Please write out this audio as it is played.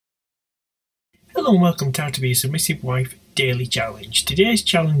Hello and welcome to How to Be a Submissive Wife Daily Challenge. Today's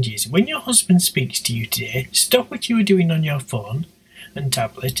challenge is, when your husband speaks to you today, stop what you are doing on your phone and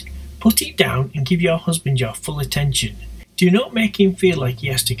tablet, put it down and give your husband your full attention. Do not make him feel like he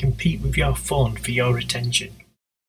has to compete with your phone for your attention.